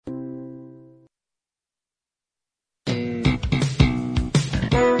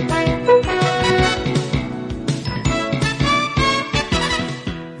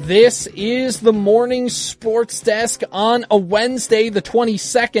This is the Morning Sports Desk on a Wednesday, the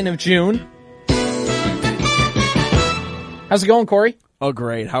 22nd of June. How's it going, Corey? Oh,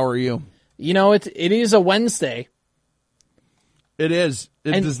 great. How are you? You know, it is a Wednesday. It is.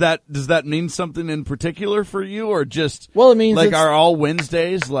 Does that mean something in particular for you, or just it means like are all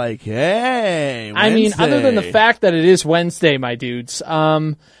Wednesdays like, hey, Wednesday. I mean, other than the fact that it is Wednesday, my dudes.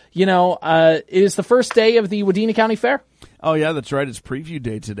 It is the first day of the Wadena County Fair. Oh yeah, that's right. It's preview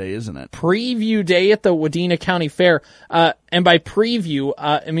day today, isn't it? Preview day at the Wadena County Fair. And by preview,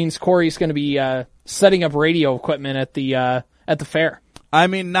 it means Corey's going to be setting up radio equipment at the fair. I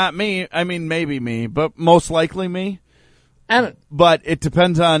mean, not me. I mean, maybe me, but most likely me. But it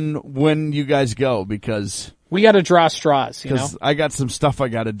depends on when you guys go, because we got to draw straws, you know? Because I got some stuff I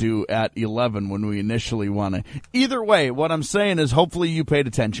got to do at 11 when we initially want to. Either way, what I'm saying is hopefully you paid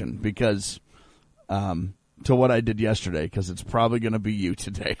attention because to what I did yesterday, because it's probably going to be you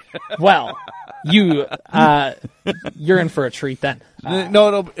today. Well, you're in for a treat then.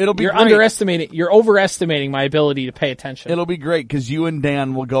 No, it'll be. You're overestimating my ability to pay attention. It'll be great because you and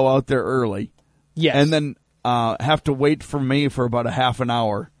Dan will go out there early. Yes, and then have to wait for me for about a half an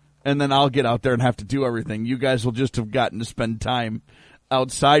hour, and then I'll get out there and have to do everything. You guys will just have gotten to spend time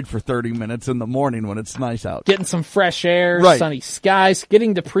outside for 30 minutes in the morning when it's nice out. Getting some fresh air, right. Sunny skies,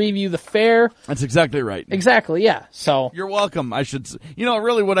 getting to preview the fair. That's exactly right. Exactly, yeah. So you're welcome.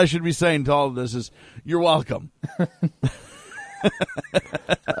 Really what I should be saying to all of this is, you're welcome.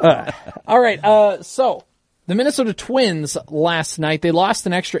 All right, so the Minnesota Twins last night, they lost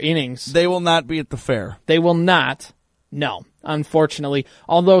in extra innings. They will not be at the fair. They will not. No, unfortunately.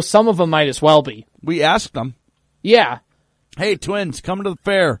 Although some of them might as well be. We asked them. Yeah. Hey, Twins, come to the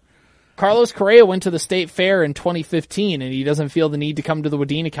fair. Carlos Correa went to the state fair in 2015, and he doesn't feel the need to come to the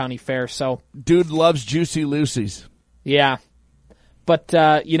Wadena County Fair, so. Dude loves Juicy Lucy's. Yeah. But,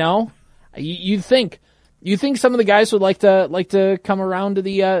 you'd think some of the guys would like to come around to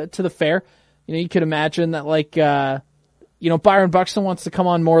the fair. You know, you could imagine that, Byron Buxton wants to come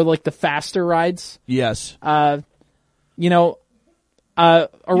on more like the faster rides. Yes.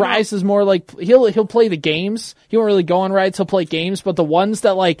 Arise is more like he'll play the games. He won't really go on rides. He'll play games, but the ones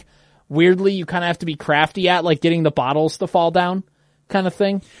that weirdly you kind of have to be crafty at, like getting the bottles to fall down, kind of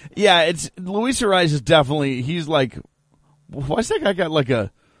thing. Yeah, it's Luis Arise is definitely. He's like, why's that guy got like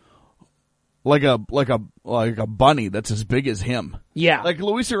a bunny that's as big as him? Yeah. Like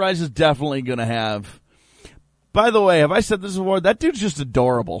Luis Arise is definitely going to have. By the way, have I said this before? That dude's just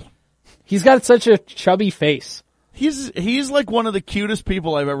adorable. He's got such a chubby face. He's like one of the cutest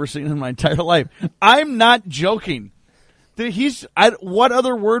people I've ever seen in my entire life. I'm not joking. What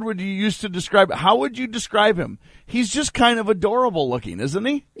other word would you use to describe? How would you describe him? He's just kind of adorable looking, isn't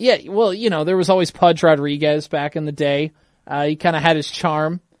he? Yeah. Well, there was always Pudge Rodriguez back in the day. He kind of had his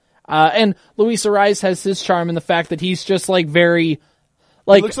charm. And Luis Arise has his charm in the fact that he's just very, he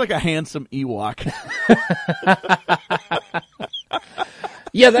looks like a handsome Ewok.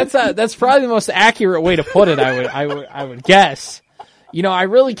 Yeah, that's probably the most accurate way to put it. I would guess. I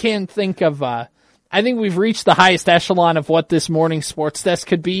really can't think of. I think we've reached the highest echelon of what this morning sports desk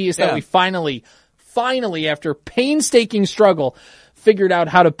could be. Is that we finally, after painstaking struggle, figured out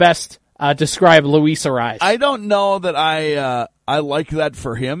how to best describe Luis Arise. I don't know that I like that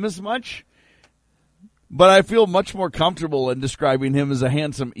for him as much, but I feel much more comfortable in describing him as a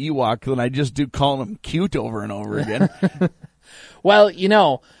handsome Ewok than I just do calling him cute over and over again. Well, you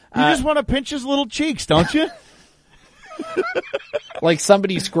just want to pinch his little cheeks, don't you? Like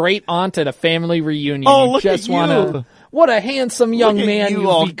somebody's great aunt at a family reunion. Oh, look at you. What a handsome young man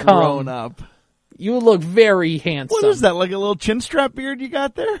you've become. Grown up. You look very handsome. What is that, like a little chin strap beard you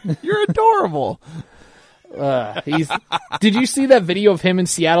got there? You're adorable. Did you see that video of him in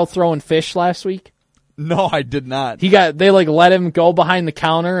Seattle throwing fish last week? No, I did not. They let him go behind the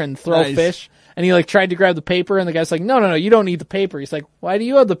counter and throw fish. And he tried to grab the paper, and the guy's like, no, you don't need the paper. He's like, why do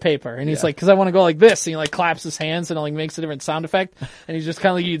you have the paper? And he's like, because I want to go like this. And he claps his hands and makes a different sound effect. And he's just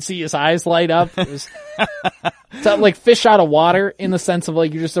kind of you'd see his eyes light up. It's like fish out of water in the sense of you're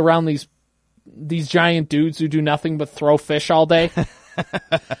just around these giant dudes who do nothing but throw fish all day.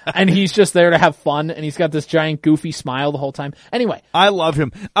 And he's just there to have fun. And he's got this giant goofy smile the whole time. Anyway. I love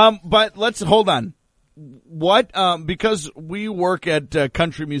him. But let's hold on. What, because we work at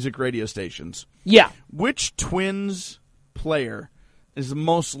country music radio stations. Yeah. Which Twins player is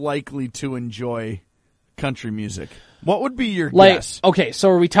most likely to enjoy country music? What would be your guess? Okay, so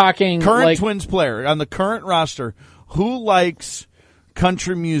are we talking current Twins player on the current roster who likes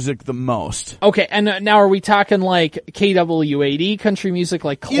country music the most. Okay, and now are we talking like KWAD country music,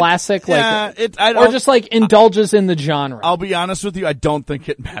 like classic, or just like indulges in the genre? I'll be honest with you, I don't think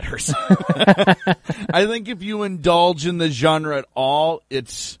it matters. I think if you indulge in the genre at all,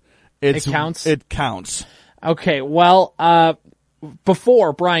 it counts. It counts. Okay, well,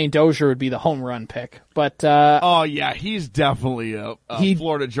 before Brian Dozier would be the home run pick, but oh yeah, he's definitely a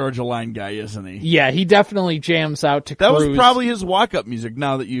Florida Georgia Line guy, isn't he? Yeah, he definitely jams out to that cruise. Was probably his walk-up music.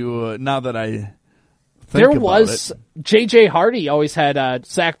 Now that I think there about was it. J.J. Hardy always had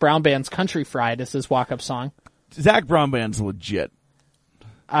Zach Brown Band's "Country Fried" as his walk-up song. Zach Brown Band's legit.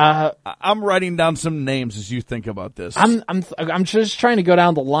 I'm writing down some names as you think about this. I'm just trying to go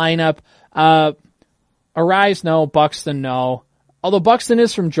down the lineup. Arise, no. Buxton, no. Although Buxton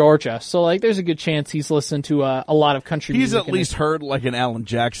is from Georgia, so like there's a good chance he's listened to a lot of country music. He's at least heard like an Alan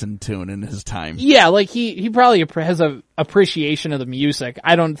Jackson tune in his time. Yeah, like he probably has a appreciation of the music.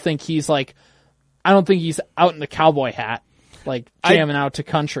 I don't think he's out in the cowboy hat, like jamming out to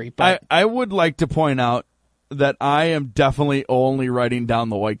country. But I would like to point out that I am definitely only writing down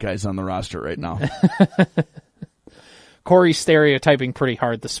the white guys on the roster right now. Corey's stereotyping pretty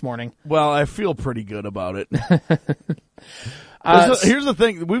hard this morning. Well, I feel pretty good about it. Here's the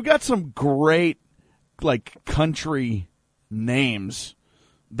thing. We've got some great, like, country names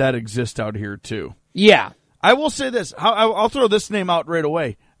that exist out here, too. Yeah. I will say this. I'll throw this name out right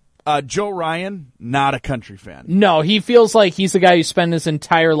away. Joe Ryan, not a country fan. No, he feels like he's the guy who spent his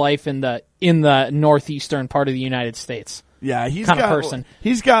entire life in the northeastern part of the United States. Yeah, he's kind of person.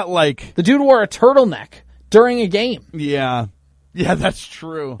 He's got, like... The dude wore a turtleneck during a game. Yeah. Yeah, that's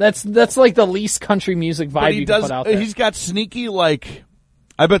true. That's like the least country music vibe you can put out there. He's got sneaky, like,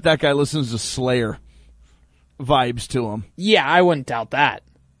 I bet that guy listens to Slayer vibes to him. Yeah, I wouldn't doubt that.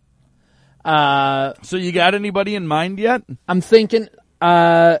 So you got anybody in mind yet? I'm thinking,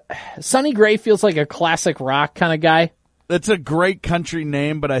 Sonny Gray feels like a classic rock kind of guy. That's a great country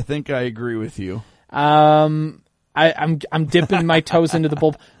name, but I think I agree with you. I'm dipping my toes into the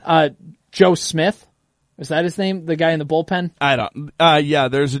bullpen. Joe Smith. Is that his name? The guy in the bullpen? I don't. Yeah,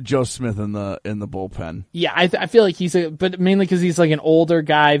 there's a Joe Smith in the bullpen. Yeah, I feel like but mainly because he's like an older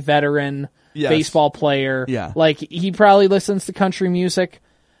guy, veteran, baseball player. Yeah, like he probably listens to country music.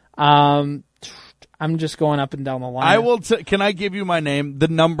 I'm just going up and down the line. I will. Can I give you my name? The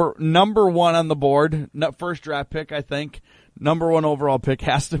number one on the board, first draft pick, I think. Number one overall pick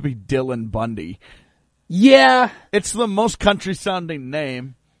has to be Dylan Bundy. Yeah, it's the most country sounding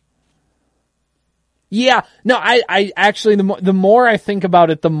name. Yeah, no, I actually, the more I think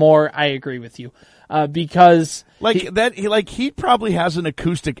about it, the more I agree with you. Because he probably has an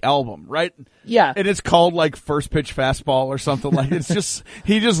acoustic album, right? Yeah. And it's called like First Pitch Fastball or something like it's just,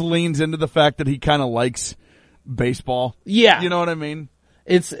 he just leans into the fact that he kind of likes baseball. Yeah. You know what I mean?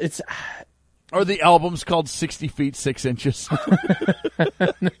 It's, or the album's called 60 Feet 6 Inches.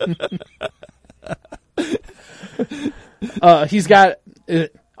 He's got,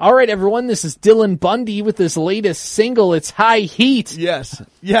 all right, everyone, this is Dylan Bundy with his latest single. It's High Heat. Yes,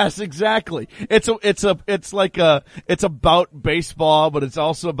 exactly. It's about baseball, but it's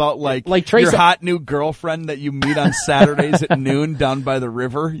also about like your hot new girlfriend that you meet on Saturdays at noon down by the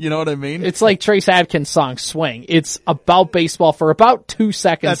river. You know what I mean? It's like Trace Adkins' song "Swing." It's about baseball for about 2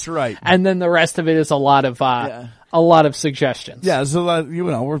 seconds. That's right, and then the rest of it is a lot of suggestions. Yeah, so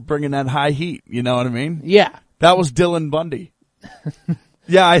we're bringing that high heat. You know what I mean? Yeah, that was Dylan Bundy.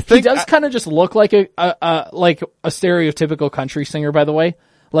 Yeah, I think he does kind of just look like a stereotypical country singer, by the way.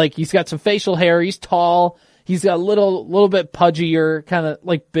 Like he's got some facial hair, he's tall, he's got a little bit pudgier kind of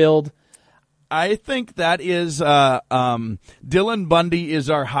like build. I think that is Dylan Bundy is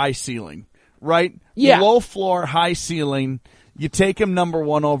our high ceiling, right? Yeah. Low floor, high ceiling. You take him number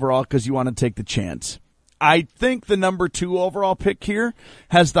one overall because you want to take the chance. I think the number 2 overall pick here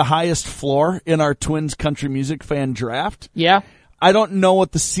has the highest floor in our Twins country music fan draft. Yeah. I don't know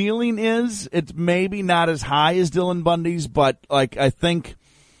what the ceiling is. It's maybe not as high as Dylan Bundy's, but like I think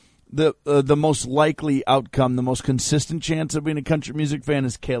the most likely outcome, the most consistent chance of being a country music fan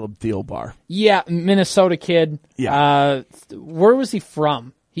is Caleb Thielbar. Yeah, Minnesota kid. Yeah. Where was he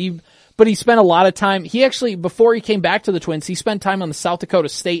from? But he spent a lot of time. He actually, before he came back to the Twins, he spent time on the South Dakota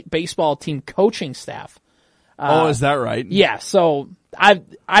State baseball team coaching staff. Is that right? Yeah. So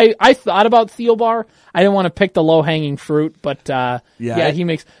I thought about Thielbar. I didn't want to pick the low hanging fruit, but he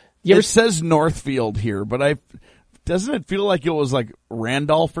makes. It says Northfield here, but doesn't it feel like it was like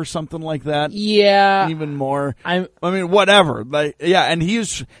Randolph or something like that? Yeah, even more. I mean, whatever. Like, yeah, and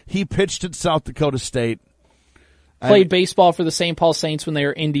he pitched at South Dakota State. Played baseball for the St. Paul Saints when they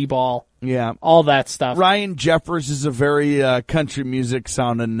were indie ball. Yeah. All that stuff. Ryan Jeffers is a very country music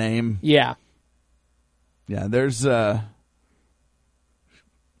sounding name. Yeah. Yeah, there's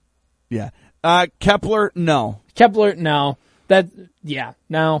Kepler, no. Kepler, no.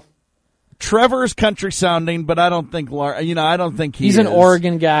 No. Trevor's country sounding, but I don't think I don't think he's an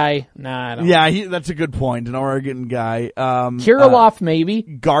Oregon guy. Nah, I don't. Yeah, that's a good point. An Oregon guy. Kirilloff, maybe.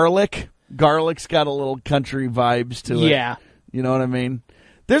 Garlic's got a little country vibes to it. Yeah. You know what I mean?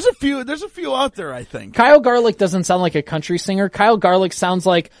 There's a few out there, I think. Kyle Garlick doesn't sound like a country singer. Kyle Garlick sounds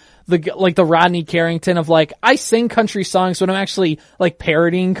like the Rodney Carrington of I sing country songs when I'm actually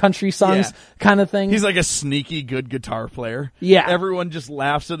parodying country songs kind of thing. He's like a sneaky good guitar player. Yeah. Everyone just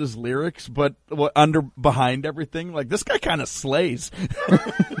laughs at his lyrics, but behind everything, this guy kind of slays.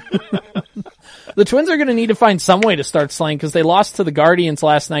 The Twins are going to need to find some way to start slaying because they lost to the Guardians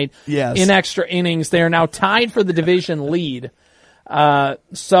last night in extra innings. They are now tied for the division lead.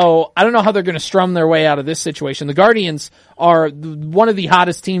 So I don't know how they're going to strum their way out of this situation. The Guardians are one of the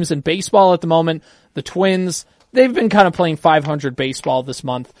hottest teams in baseball at the moment. The Twins, they've been kind of playing 500 baseball this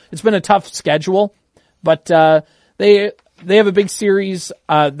month. It's been a tough schedule, but they have a big series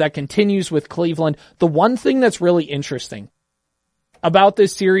that continues with Cleveland. The one thing that's really interesting about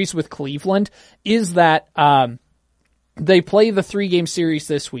this series with Cleveland is that they play the 3-game series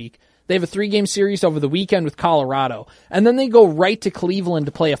this week. They have a 3-game series over the weekend with Colorado. And then they go right to Cleveland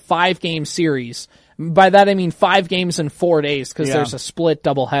to play a 5-game series. By that I mean 5 games in 4 days because there's a split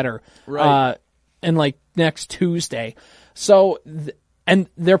doubleheader in next Tuesday. So, and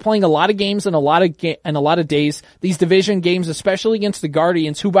they're playing a lot of games and a lot of days. These division games, especially against the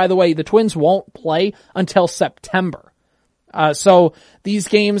Guardians, who, by the way, the Twins won't play until September. So these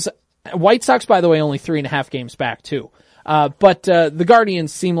games, White Sox, by the way, only 3.5 games back too. But the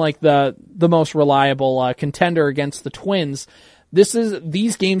Guardians seem like the most reliable contender against the Twins.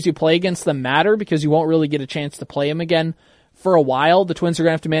 These games you play against them matter because you won't really get a chance to play them again for a while. The Twins are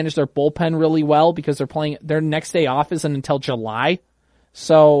going to have to manage their bullpen really well because their next day off isn't until July.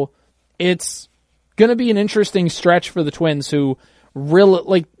 So it's going to be an interesting stretch for the Twins who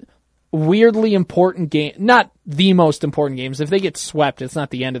really weirdly important game, not the most important games. If they get swept, it's not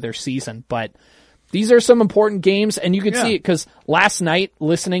the end of their season, but these are some important games, and you could see it because last night,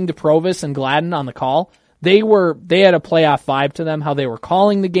 listening to Provis and Gladden on the call, they had a playoff vibe to them, how they were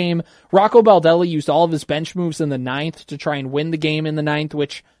calling the game. Rocco Baldelli used all of his bench moves in the 9th to try and win the game in the 9th,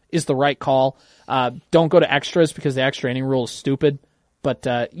 which is the right call. Don't go to extras because the extra inning rule is stupid. But,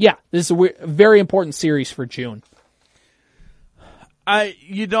 this is a very important series for June.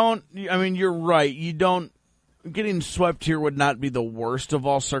 You're right. Getting swept here would not be the worst of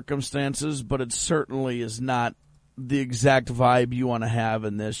all circumstances, but it certainly is not the exact vibe you want to have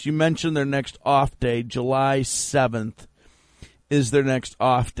in this. You mentioned their next off day, July 7th is their next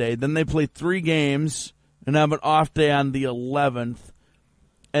off day. Then they play 3 games and have an off day on the 11th,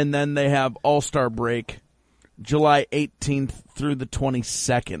 and then they have All-Star break July 18th through the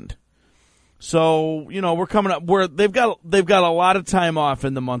 22nd. So, we're coming up where they've got a lot of time off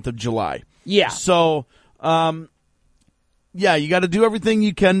in the month of July. Yeah. So, you got to do everything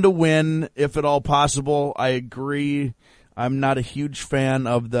you can to win, if at all possible. I agree. I'm not a huge fan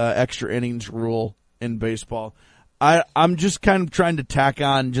of the extra innings rule in baseball. I'm just kind of trying to tack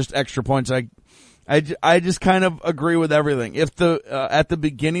on just extra points. I just kind of agree with everything. If at the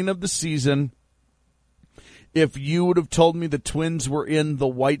beginning of the season, if you would have told me the Twins were in the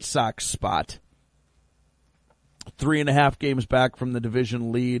White Sox spot, 3.5 games back from the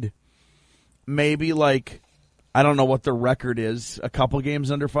division lead, maybe I don't know what their record is, a couple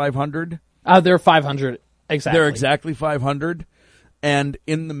games under 500? They're 500, exactly. They're exactly 500, and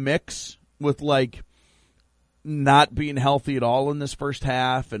in the mix with not being healthy at all in this first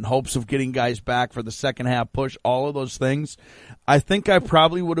half and hopes of getting guys back for the second half push, all of those things, I think I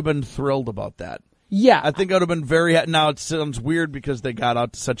probably would have been thrilled about that. Yeah. I think I would have been very now it sounds weird because they got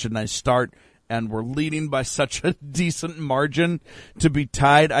out to such a nice start and were leading by such a decent margin to be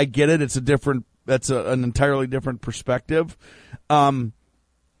tied. I get it. That's an entirely different perspective. I'm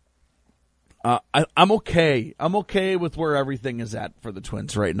okay. I'm okay with where everything is at for the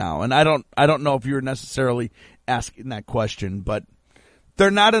Twins right now. And I don't know if you're necessarily asking that question, but they're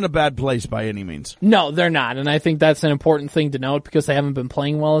not in a bad place by any means. No, they're not. And I think that's an important thing to note because they haven't been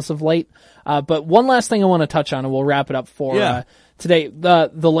playing well as of late. But one last thing I want to touch on, and we'll wrap it up for today.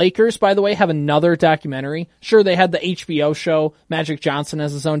 The Lakers, by the way, have another documentary. Sure, they had the HBO show. Magic Johnson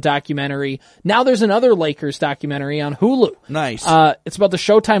has his own documentary. Now there's another Lakers documentary on Hulu. Nice. It's about the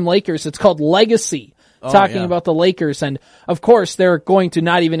Showtime Lakers. It's called Legacy, talking about the Lakers. And, of course, they're going to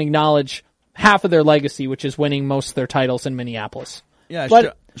not even acknowledge half of their legacy, which is winning most of their titles in Minneapolis. Yeah,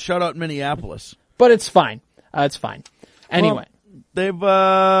 but, shout out Minneapolis. But it's fine. It's fine. Anyway.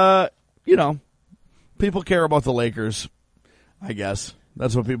 Well, they've, people care about the Lakers, I guess.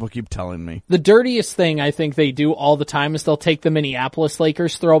 That's what people keep telling me. The dirtiest thing I think they do all the time is they'll take the Minneapolis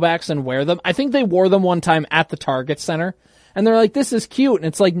Lakers throwbacks and wear them. I think they wore them one time at the Target Center. And they're like, this is cute. And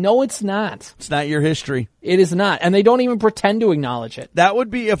it's like, no, it's not. It's not your history. It is not. And they don't even pretend to acknowledge it. That would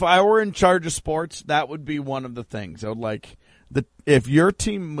be, if I were in charge of sports, that would be one of the things. I would like, if your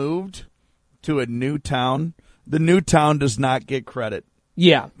team moved to a new town, the new town does not get credit.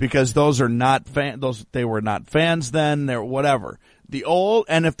 Yeah. Because those are not they were not fans then, they're whatever.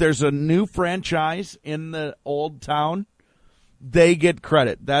 And if there's a new franchise in the old town, they get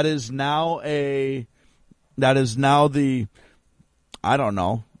credit. That is now the, I don't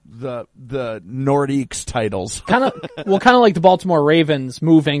know, the Nordiques titles. kind of like the Baltimore Ravens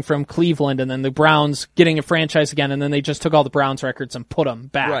moving from Cleveland and then the Browns getting a franchise again, and then they just took all the Browns records and put them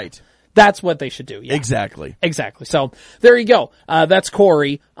back. Right. That's what they should do. Yeah. Exactly. So there you go. That's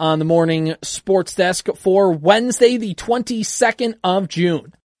Corey on the morning sports desk for Wednesday, the 22nd of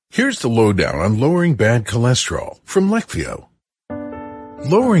June. Here's the lowdown on lowering bad cholesterol from Leqvio.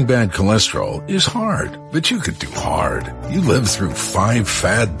 Lowering bad cholesterol is hard, but you could do hard. You lived through 5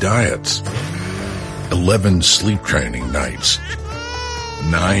 fad diets, 11 sleep training nights,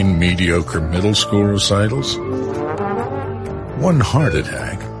 9 mediocre middle school recitals, 1 heart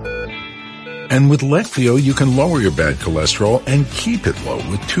attack. And with Leqvio, you can lower your bad cholesterol and keep it low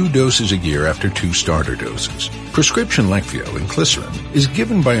with 2 doses a year after 2 starter doses. Prescription Leqvio and glycerin is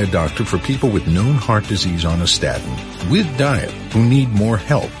given by a doctor for people with known heart disease on a statin with diet who need more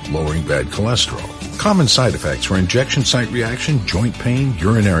help lowering bad cholesterol. Common side effects are injection site reaction, joint pain,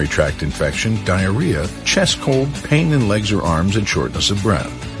 urinary tract infection, diarrhea, chest cold, pain in legs or arms, and shortness of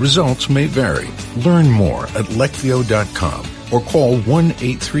breath. Results may vary. Learn more at Leqvio.com. or call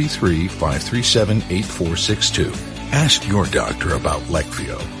 1-833-537-8462. Ask your doctor about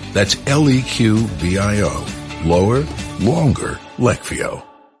Leqvio. That's Leqvio. Lower, longer, Leqvio.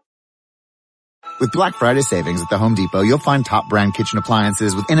 With Black Friday savings at the Home Depot, you'll find top brand kitchen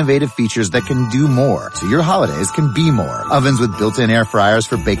appliances with innovative features that can do more, so your holidays can be more. Ovens with built-in air fryers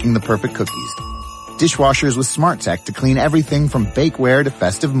for baking the perfect cookies. Dishwashers with smart tech to clean everything from bakeware to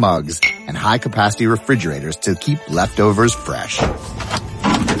festive mugs, and high-capacity refrigerators to keep leftovers fresh.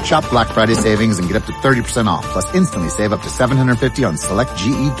 Shop Black Friday savings and get up to 30% off, plus instantly save up to $750 on select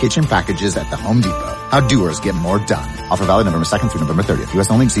GE kitchen packages at the Home Depot. How doers get more done. Offer valid November 2nd through November 30th. U.S.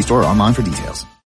 only. See store or online for details.